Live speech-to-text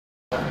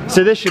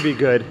So this should be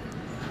good.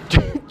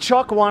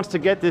 Chuck wants to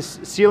get this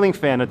ceiling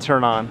fan to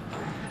turn on.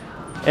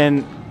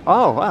 And,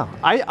 oh wow,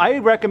 I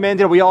recommend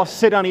that we all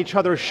sit on each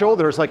other's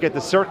shoulders like at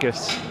the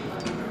circus.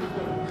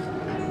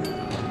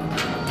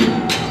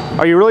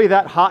 Are you really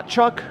that hot,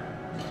 Chuck?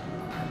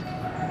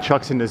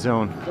 Chuck's in the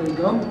zone. There you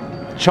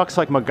go. Chuck's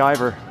like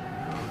MacGyver.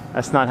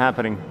 That's not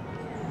happening.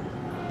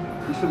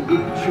 Some good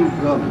chewed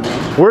gum,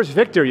 man. Where's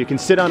Victor? You can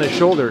sit on his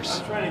shoulders. I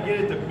was trying to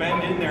get it to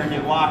bend in there and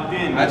get locked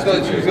in. I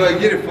thought you was going to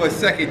get it for a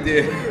second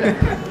there.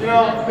 You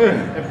know,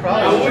 It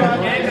probably I would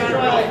have yanked on it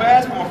real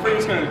fast, but I'm afraid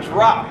it's going to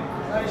drop.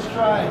 Nice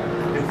try.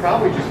 It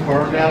probably just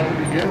burned out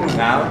to begin with.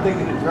 Nah, I'm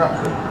thinking it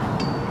dropped.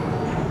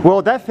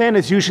 Well, that fan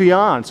is usually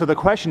on, so the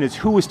question is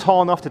who is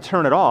tall enough to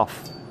turn it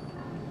off?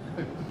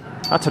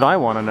 That's what I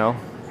want to know.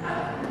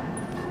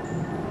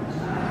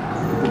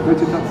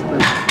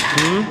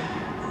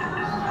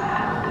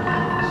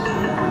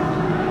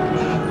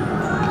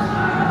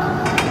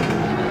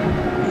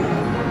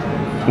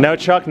 No,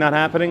 Chuck, not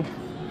happening?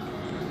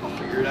 I'll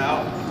figure it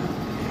out.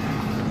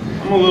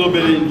 I'm a little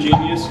bit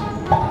ingenious.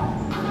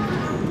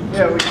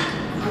 Yeah,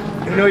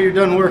 you know you're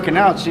done working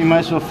out, so you might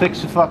as well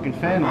fix the fucking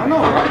fan. I know,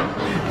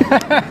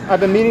 right? I've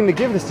been meaning to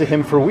give this to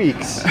him for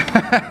weeks. I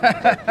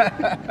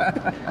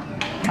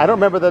don't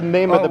remember the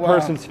name of the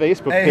person's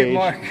Facebook page.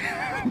 Mark.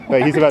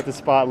 Wait, he's about to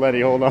spot Lenny.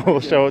 Hold on, we'll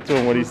show it to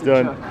him what he's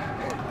done.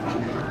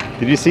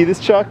 Did you see this,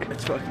 Chuck?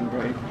 It's fucking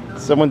great.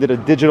 Someone did a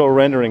digital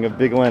rendering of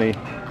Big Lenny.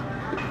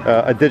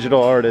 A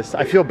digital artist.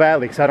 I feel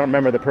badly because I don't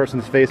remember the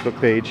person's Facebook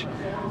page.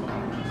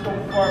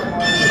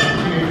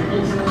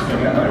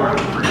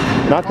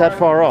 Not that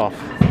far off.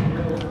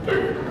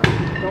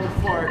 Don't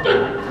fart.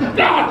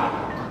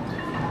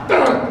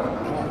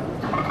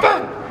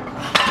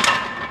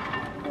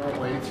 Oh,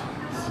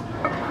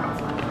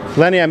 wait.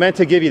 Lenny, I meant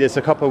to give you this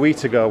a couple of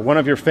weeks ago. One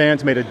of your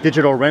fans made a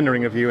digital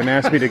rendering of you and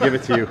asked me to give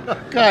it to you.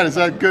 God, is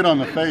that good on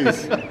the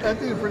face? I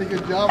did a pretty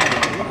good job of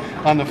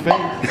it. On the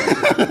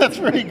face? That's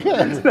pretty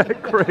good. Isn't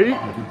that great?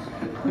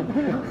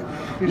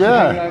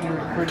 Yeah. On your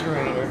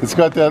refrigerator. It's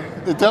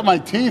got my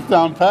teeth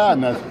down pat.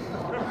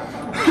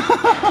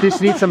 And,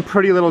 Just need some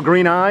pretty little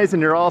green eyes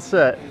and you're all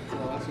set.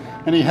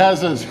 and he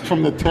has us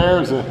from the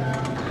tears a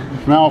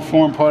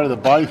malformed part of the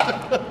bite.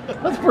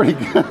 That's pretty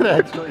good,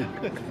 actually.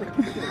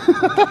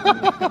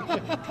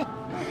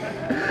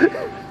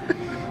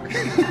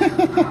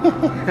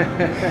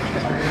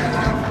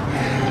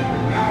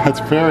 That's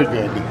very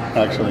good,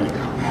 actually.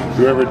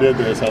 Whoever did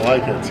this, I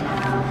like it.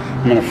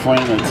 I'm gonna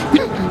frame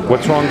it.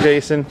 What's wrong,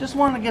 Jason? Just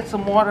wanted to get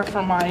some water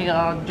for my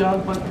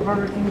jug, but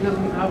Burger King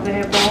doesn't. They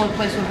have the only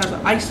place that has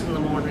ice in the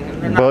morning,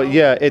 and they're not. Well,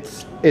 yeah,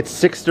 it's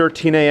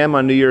 6:13 a.m.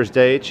 on New Year's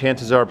Day.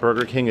 Chances are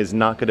Burger King is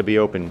not going to be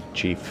open,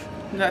 Chief.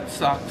 That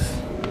sucks.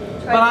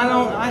 But I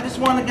don't. I just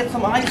want to get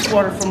some ice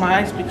water for my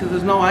ice because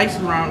there's no ice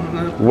around.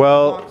 And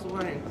Well- blocks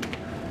away.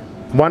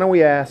 Why don't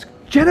we ask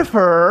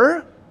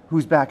Jennifer,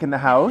 who's back in the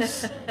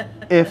house,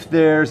 if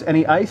there's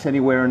any ice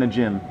anywhere in the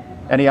gym?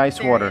 Any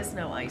ice water? There is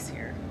no ice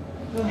here.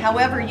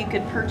 However, you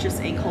could purchase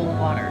a cold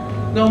water.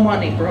 No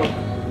money, bro.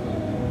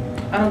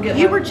 I don't get.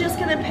 You my- were just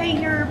going to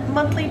pay your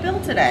monthly bill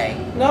today.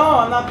 No,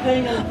 I'm not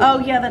paying anything. Oh,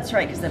 yeah, that's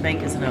right, because the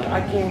bank isn't open. I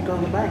can't go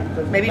to the bank.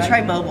 because the Maybe bank-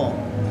 try mobile.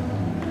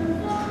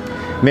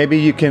 Maybe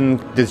you can.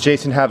 Does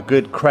Jason have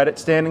good credit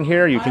standing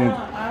here? You I can.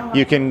 don't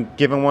You can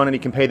give him one and he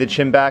can pay the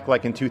gym back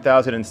like in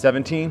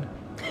 2017.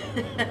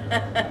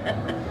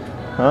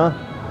 Huh?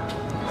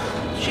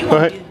 She Go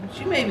won't. ahead.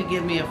 She maybe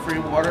give me a free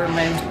water,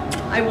 man.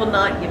 I will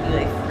not give you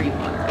a free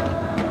water.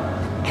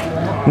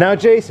 Now,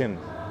 Jason,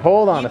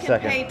 hold on You a can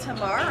second. pay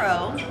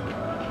tomorrow.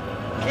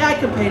 Yeah, I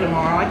can pay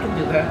tomorrow. I can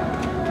do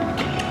that.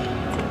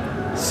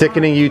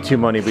 Sickening you two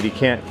money, but he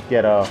can't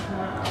get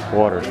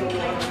water.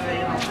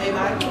 I'll pay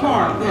back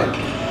tomorrow.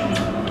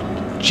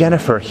 Good.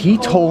 Jennifer, he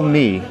told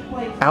me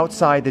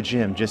outside the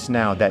gym just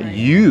now that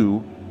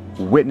you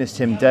witnessed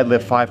him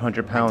deadlift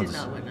 500 Did pounds.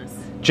 not witness.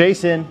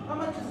 Jason, How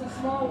much is the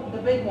small,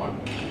 the big one?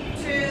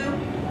 2.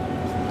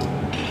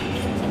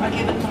 I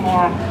give it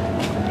tomorrow.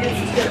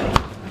 It's 2. I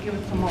give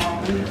it tomorrow.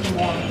 I need it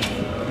tomorrow.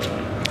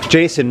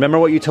 Jason, remember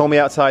what you told me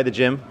outside the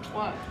gym?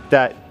 What?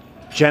 That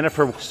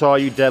Jennifer saw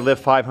you deadlift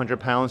 500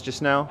 pounds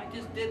just now? I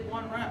just did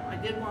one rep. I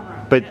did one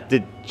rep. But yeah.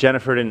 did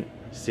Jennifer didn't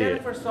see it?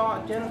 Jennifer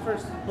saw it. Jennifer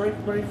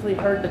briefly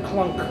heard the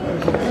clunk.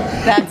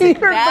 That is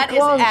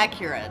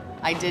accurate.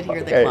 I did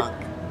hear the Okay. clunk.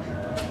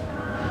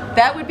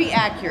 That would be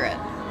accurate.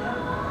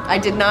 I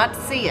did not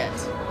see it.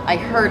 I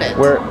heard it.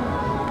 We're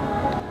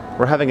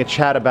having a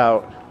chat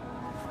about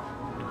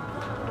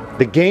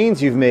the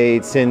gains you've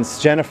made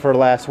since Jennifer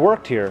last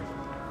worked here.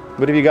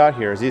 What have you got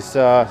here? Is this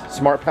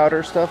smart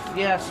powder stuff?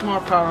 Yeah,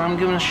 Smart Power. I'm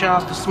giving a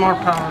shout out to Smart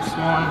Power this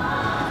morning.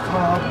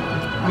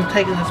 I'm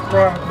taking this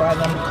product by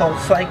them called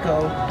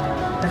Psycho.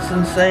 It's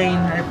insane.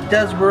 It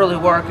does really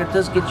work. It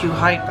does get you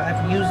hyped.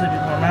 I've used it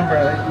and remember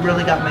it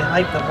really got me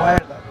hyped at Wire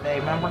that day,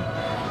 remember?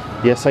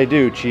 Yes, I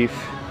do, Chief.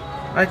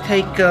 I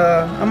take,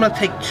 I'm gonna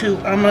take 2.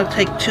 I'm gonna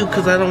take 2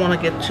 because I don't want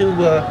to get too,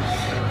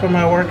 for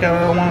my workout,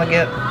 I don't want to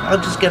get, I'll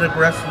just get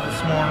aggressive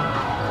this morning.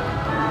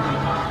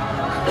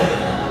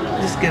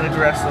 Just get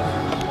aggressive.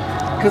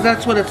 Because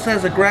that's what it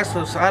says,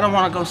 aggressive. So I don't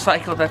want to go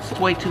psycho. That's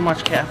way too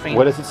much caffeine.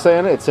 What does it say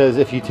on it? It says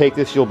if you take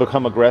this, you'll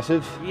become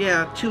aggressive?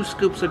 Yeah, 2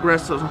 scoops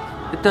aggressive.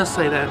 It does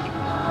say that.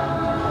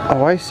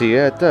 Oh, I see.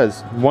 Yeah, it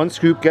does. 1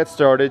 scoop gets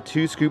started,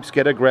 2 scoops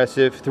get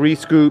aggressive, 3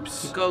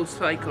 scoops Go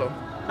psycho.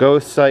 go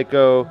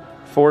psycho,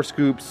 4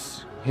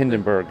 scoops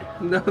Hindenburg.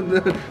 No,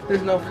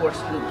 there's no 4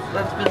 scoops.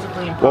 That's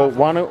physically impossible. Well,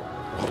 why don't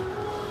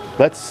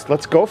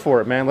let's go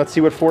for it, man. Let's see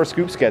what 4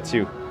 scoops gets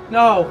you.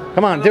 No.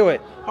 Come on, do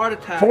it. Heart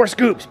attack. 4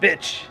 scoops,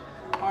 bitch.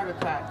 Heart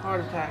attack,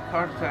 heart attack,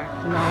 heart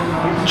attack.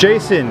 No.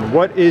 Jason,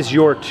 what is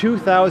your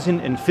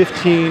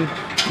 2015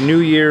 New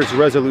Year's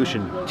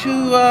resolution?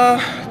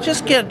 To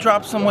just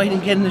drop some weight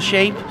and get into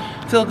shape.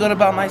 Feel good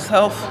about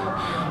myself.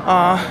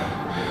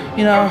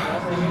 You know,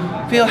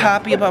 feel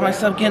happy about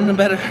myself, getting in a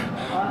better,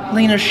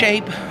 leaner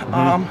shape.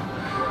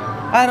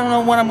 I don't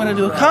know when I'm going to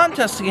do a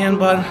contest again,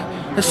 but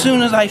as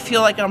soon as I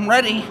feel like I'm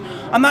ready,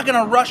 I'm not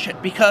going to rush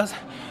it, because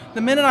the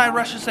minute I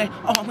rush and say,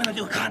 oh, I'm going to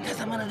do a contest,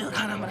 I'm going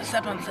to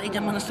step on stage,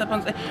 I'm going to step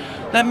on stage,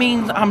 that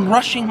means I'm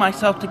rushing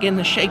myself to get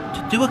into shape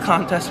to do a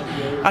contest.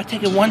 I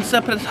take it 1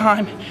 step at a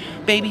time,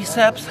 baby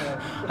steps.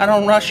 I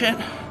don't rush it.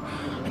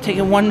 I take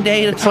it 1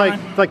 day at a time.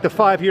 It's like the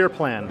 5-year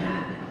plan.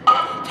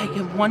 Take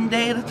it 1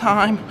 day at a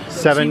time.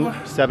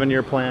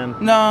 7-year plan.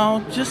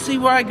 No, just see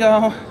where I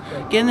go.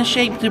 Get into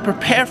shape to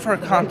prepare for a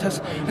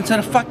contest instead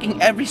of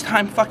every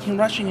time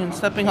rushing and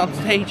stepping on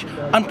stage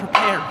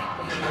unprepared.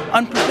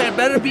 Unprepared.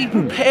 Better be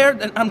prepared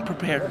than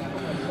unprepared.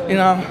 You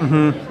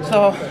know?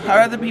 So I'd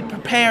rather be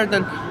prepared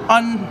than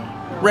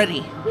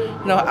unready.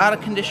 You know, out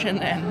of condition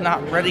and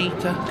not ready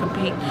to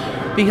compete.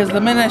 Because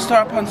the minute I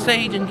start up on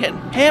stage and get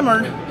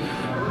hammered,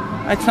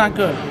 it's not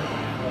good.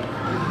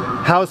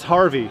 How's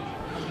Harvey?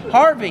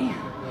 Harvey?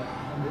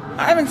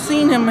 I haven't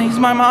seen him. He's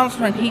my mom's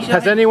friend.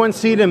 Has anyone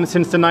seen him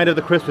since the night of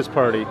the Christmas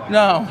party?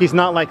 No. He's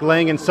not like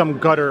laying in some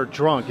gutter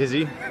drunk, is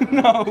he?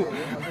 No.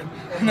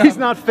 He's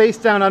not face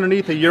down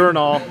underneath a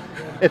urinal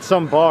at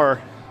some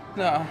bar.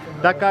 No.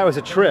 That guy was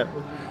a trip.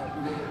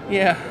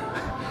 Yeah.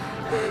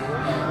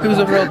 It was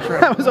a real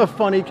trip. That was a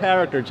funny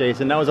character,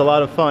 Jason. That was a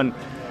lot of fun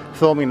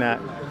filming that.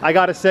 I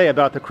gotta say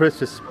about the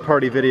Christmas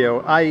party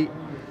video,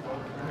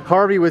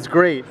 Harvey was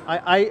great.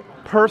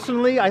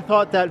 Personally, I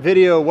thought that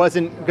video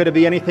wasn't gonna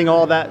be anything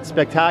all that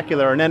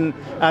spectacular, and then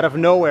out of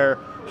nowhere,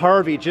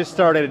 Harvey just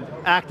started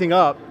acting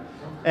up,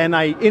 and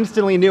I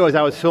instantly knew as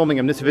I was filming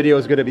him, this video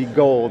is gonna be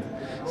gold.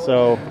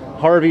 So,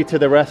 Harvey to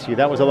the rescue.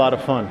 That was a lot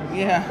of fun.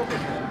 Yeah.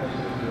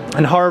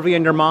 And Harvey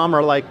and your mom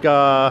are like,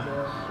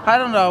 I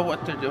don't know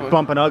what they're doing.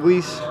 bumping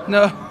uglies?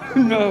 No.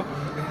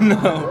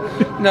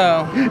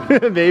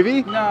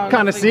 Maybe? No.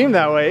 Kind of seemed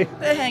that way.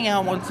 They hang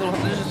out once in a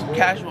while. They're just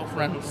casual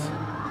friends.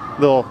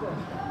 Little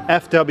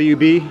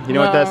FWB, you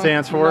know what that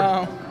stands for?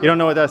 No. You don't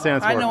know what that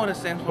stands for? I know what it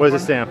stands for. What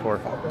does it stand for?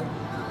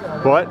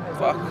 What?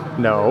 Fuck.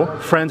 No.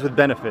 Friends with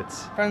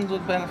benefits. Friends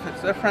with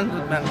benefits. They're friends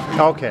with benefits.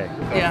 Okay.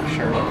 Yeah.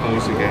 Sure,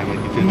 pose again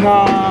like you did.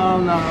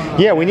 No.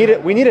 Yeah, we need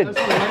it.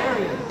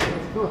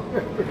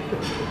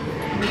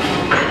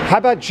 How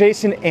about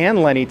Jason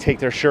and Lenny take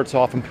their shirts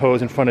off and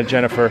pose in front of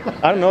Jennifer?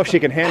 I don't know if she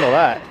can handle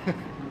that.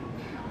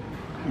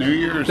 New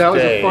Year's That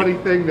was Day. a funny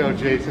thing though,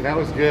 Jason. That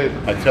was good.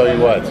 I tell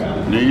you what,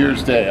 New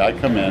Year's Day, I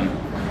come in,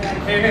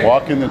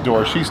 walk in the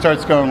door, she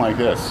starts going like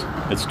this.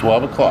 It's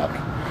 12 o'clock.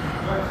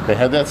 They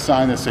had that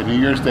sign that said New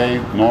Year's Day,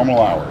 normal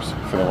hours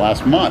for the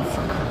last month.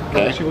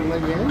 Okay? She wouldn't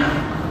let you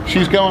in?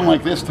 She's going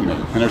like this to me,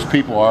 and there's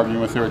people arguing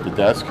with her at the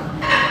desk.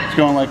 She's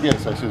going like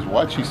this. I says,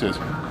 what? She says,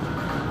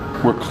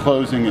 we're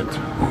closing it.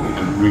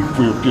 And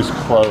we're just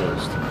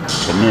closed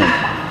at noon.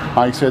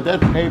 I said, that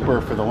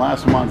paper for the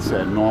last month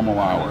said normal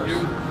hours,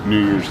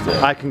 New Year's Day.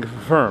 I can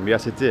confirm.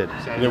 Yes, it did.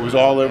 It was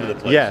all over the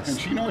place. Yes.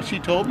 And you know what she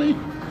told me?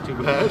 Too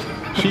bad.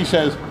 She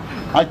says,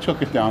 I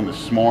took it down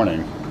this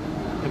morning.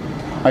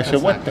 I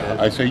said, what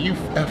the? I said, you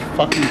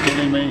fucking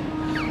kidding me?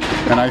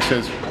 And I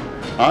says,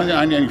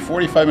 I need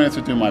 45 minutes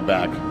to do my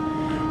back,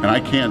 and I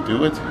can't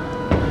do it.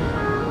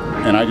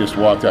 And I just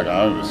walked out.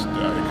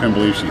 I couldn't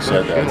believe she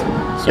said that.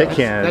 So, They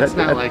can't. That's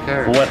not like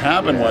her. but what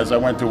happened was I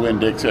went to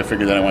Winn-Dixie. I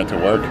figured that I went to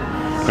work.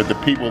 But the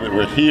people that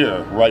were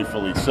here,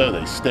 rightfully so,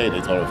 they stayed.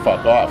 They told her to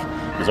fuck off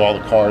because all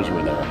the cars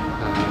were there.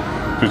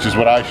 Which is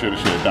what I should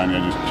have done.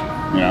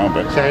 You know,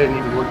 but So I didn't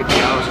even look at the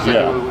hours. Just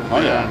Yeah. Like, Oh,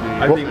 yeah.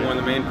 I think one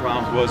of the main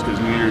problems was because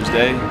New Year's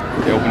Day,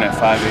 they open at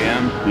 5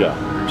 a.m. yeah.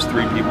 There's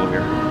 3 people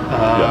here.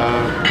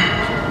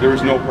 There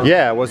was no purpose.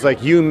 Yeah, it was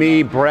like you,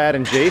 me, Brad,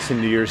 and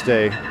Jason New Year's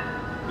Day.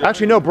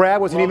 Actually, no,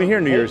 Brad wasn't even here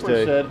New Year's Paper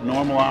Day. said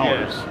normal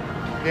hours.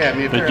 yeah, I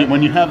mean, if But they're-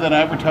 when you have that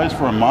advertised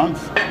for a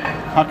month,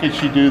 how could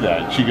she do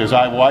that? She goes,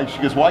 why? She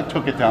goes, well, I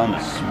took it down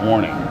this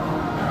morning.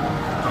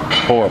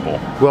 Horrible.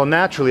 Well,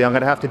 naturally, I'm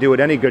going to have to do what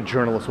any good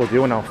journalist will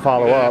do, and I'll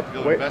follow up.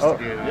 go Wait,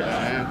 investigate it,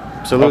 man.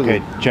 absolutely,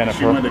 She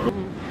Jennifer. went to go.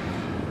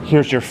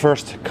 Here's your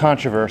first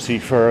controversy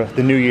for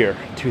the new year,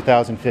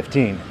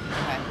 2015.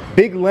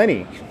 Big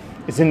Lenny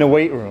is in the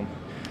weight room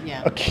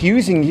Yeah.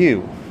 accusing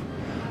you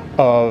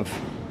of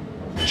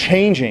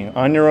changing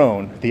on your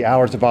own the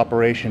hours of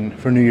operation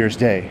for New Year's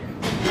Day.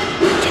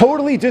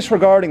 Totally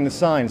disregarding the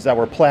signs that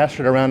were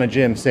plastered around the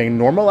gym saying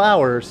normal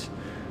hours,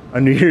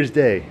 on New Year's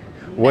Day.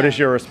 What No. is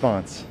your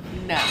response?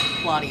 No,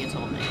 Claudia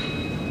told me.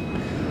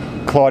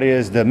 Claudia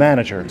is the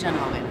manager,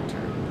 General manager.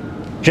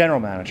 general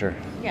manager,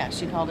 Yeah,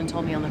 she called and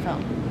told me on the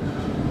phone.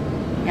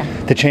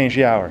 Yeah, to change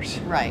the hours.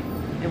 right.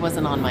 It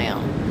wasn't on my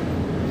own.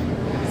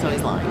 So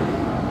he's lying.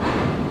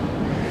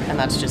 And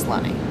that's just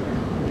Lenny.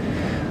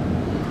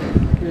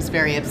 He was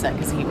very upset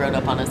because he rode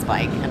up on his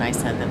bike and I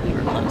said that we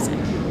were closing.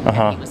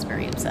 Uh-huh. He was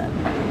very upset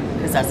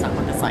because that's not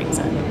what the sign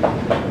said.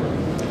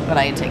 But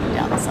I had taken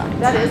down the sign.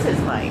 That is his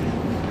bike.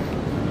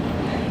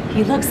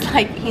 He looks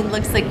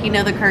like you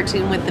know the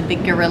cartoon with the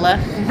big gorilla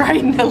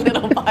riding the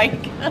little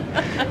bike.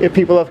 If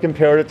people have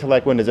compared it to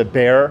like when there's a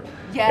bear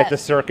Yes. at the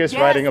circus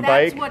Yes, riding a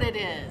bike. That's what it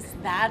is.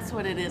 That's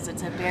what it is.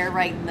 It's a bear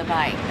riding the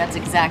bike. That's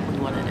exactly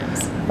what it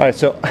is. All right,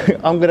 so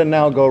I'm gonna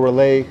now go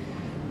relay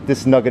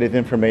this nugget of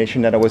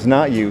information that it was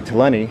not you to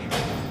Lenny.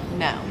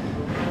 No.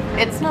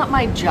 It's not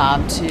my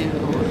job to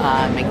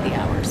make the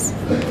hours.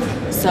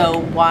 So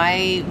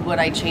why would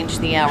I change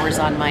the hours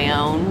on my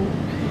own?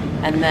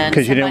 And then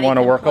Because you didn't somebody want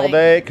to work all complain-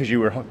 day, because you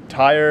were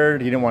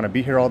tired, you didn't want to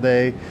be here all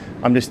day.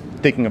 I'm just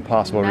thinking of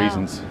possible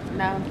reasons.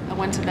 No, I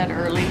went to bed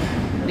early,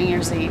 New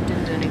Year's Eve,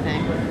 didn't do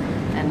anything,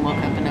 and woke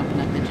up and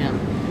opened up the gym.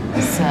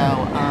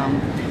 So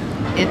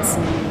it's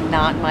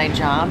not my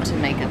job to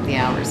make up the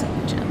hours of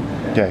the gym.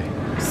 Okay.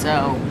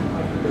 So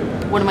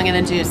what am I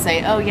going to do?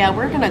 Say, oh yeah,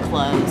 we're going to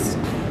close.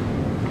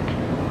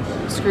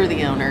 Screw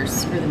the owners,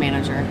 screw the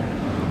manager.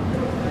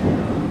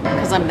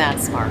 Because I'm that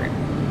smart.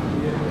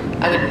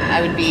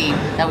 That would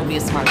be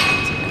a smart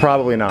thing to do.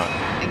 Probably not.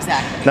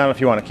 Exactly. Not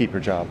if you want to keep your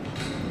job.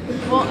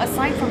 Well,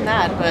 aside from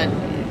that, but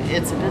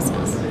it's a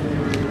business.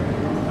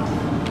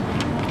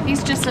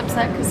 He's just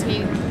upset because he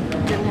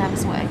didn't have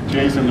his way.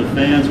 Jason, the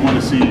fans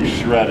want to see you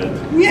shredded.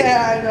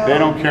 Yeah, I know. They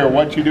don't care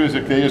what you do,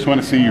 they just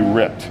want to see you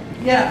ripped.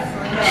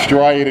 Yes.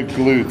 Striated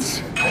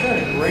glutes.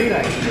 Great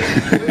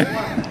idea.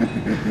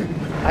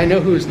 I know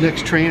who his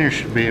next trainer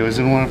should be. It was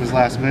in one of his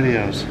last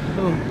videos.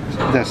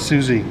 That's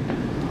Susie.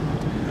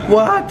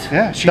 What?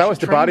 Yeah, she That was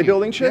should the train you.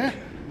 bodybuilding chick? Yeah.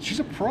 She's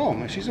a pro,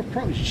 man. She's a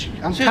pro. I'm Should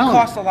telling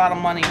cost you. a lot of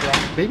money, bro.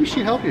 Maybe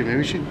she'd help you.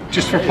 Maybe she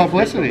just for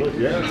publicity.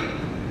 Yeah.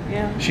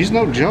 Yeah. She's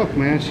no joke,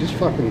 man. She's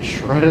fucking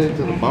shredded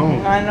to the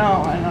bone. I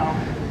know.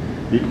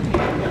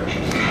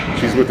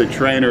 She's with the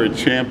trainer at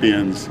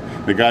Champions,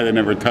 the guy that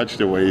never touched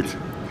a weight.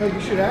 Hey,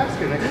 you should ask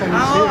her next time you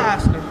I'll see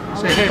her.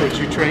 ask her. Say, hey, would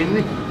you train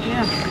me?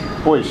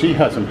 Yeah. Boy, she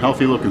has some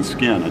healthy looking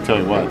skin, I tell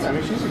you what. I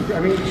mean, she's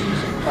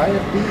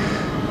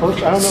IFB. Post,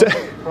 I don't know So- if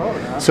she's pro or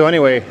not. So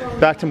anyway,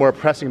 back to more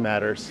pressing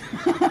matters.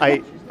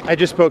 I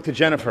just spoke to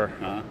Jennifer.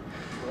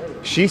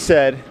 She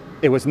said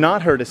it was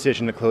not her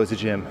decision to close the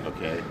gym.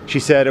 Okay. She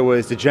said it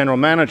was the general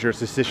manager's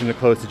decision to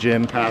close the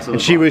gym, Pass it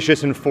and she along. was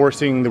just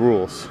enforcing the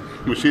rules.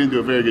 Well, she didn't do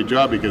a very good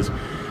job because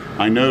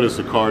I noticed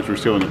the cars were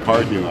still in the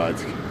parking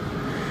lots.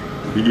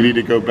 You need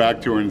to go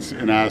back to her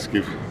and ask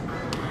if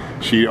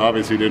she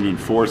obviously didn't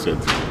enforce it.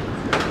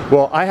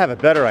 Well, I have a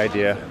better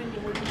idea,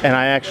 and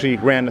I actually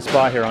ran the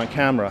spot here on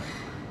camera.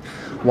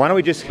 Why don't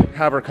we just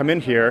have her come in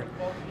here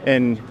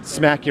and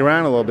smack you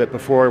around a little bit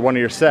before one of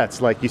your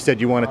sets, like you said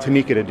you wanted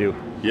Tamika to do?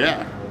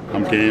 Yeah,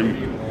 I'm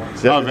game.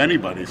 I'll have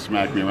anybody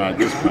smack me around at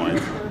this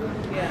point.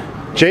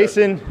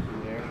 Jason,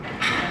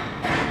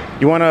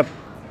 you want to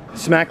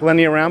smack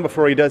Lenny around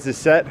before he does his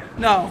set?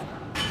 No.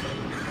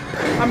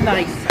 I'm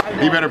nice.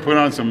 He better put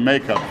on some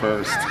makeup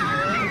first.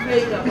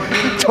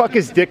 Tuck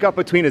his dick up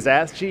between his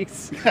ass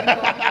cheeks?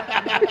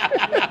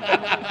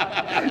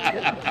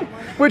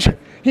 Which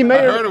he may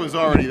I or heard it was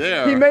already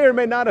there. he may or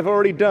may not have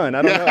already done.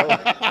 I don't know.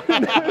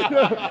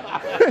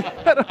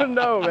 I don't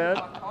know,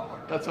 man.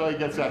 That's why he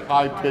gets that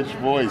high-pitched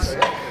voice.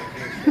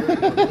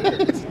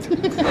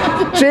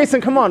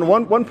 Jason, come on,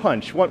 one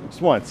punch,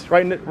 once,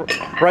 right in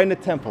the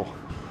temple.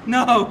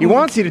 No. He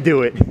wants you to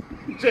do it.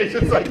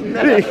 Jason's like,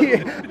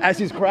 As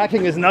he's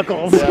cracking his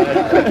knuckles. you see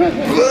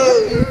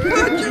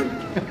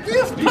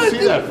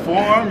that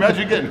forearm?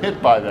 Imagine getting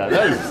hit by that.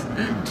 That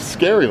is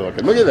scary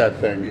looking. Look at that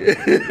thing.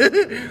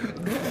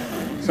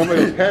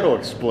 Somebody's head will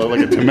explode like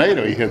a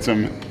tomato. He hits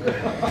him.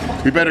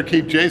 We better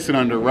keep Jason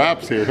under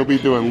wraps here. He'll be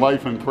doing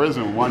life in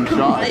prison, one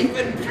shot. Life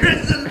in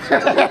prison.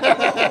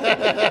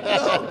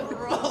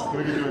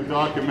 We can do a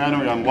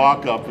documentary on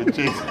lockup with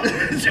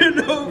Jason.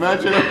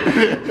 Imagine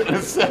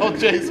a cell.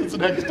 Jason's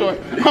next door.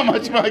 How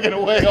much am I going to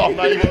weigh all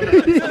night?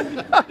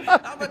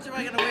 How much am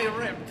I gonna weigh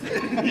ripped?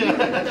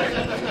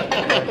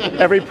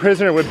 Every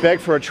prisoner would beg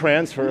for a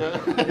transfer.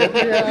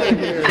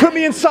 Put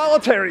me in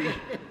solitary.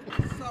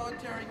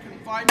 Solitary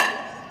confinement.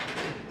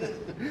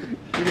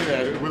 Look at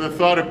that. With the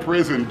thought of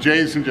prison,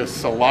 Jason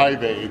just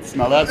salivates.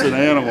 Now that's an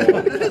animal.